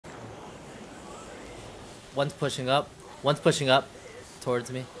One's pushing up. One's pushing up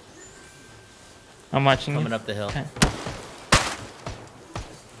towards me. I'm watching Coming you. up the hill. Okay.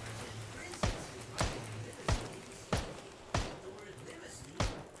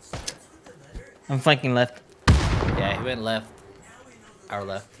 I'm flanking left. Yeah, he went left. Our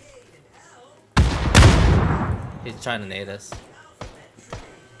left. He's trying to nade us.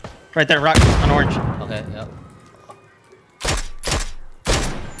 Right there, rock on orange. Okay, yep.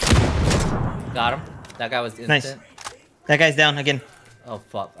 Got him. That guy was instant. Nice. That guy's down again. Oh,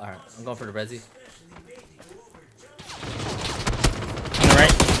 fuck. Alright, I'm going for the resi. On the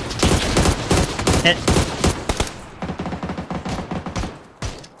right. Hit.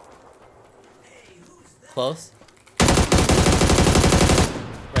 Close.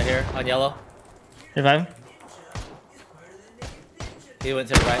 Right here, on yellow. Revive him. He went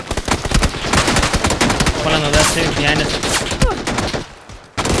to the right. One on the left too, behind us.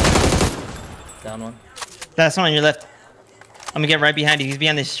 Down one. That's one on your left. I'm gonna get right behind you. He's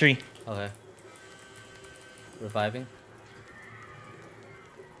behind this tree. Okay. Reviving.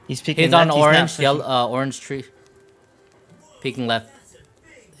 He's peeking He's left. on He's not orange, pushing. yellow, orange tree. Peeking left.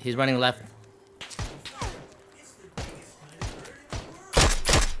 He's running left.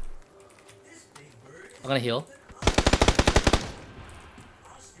 I'm gonna heal.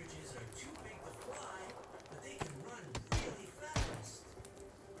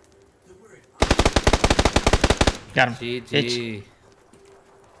 Got him. GG. Bitch.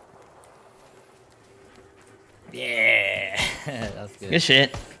 Yeah. That's good. Good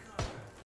shit.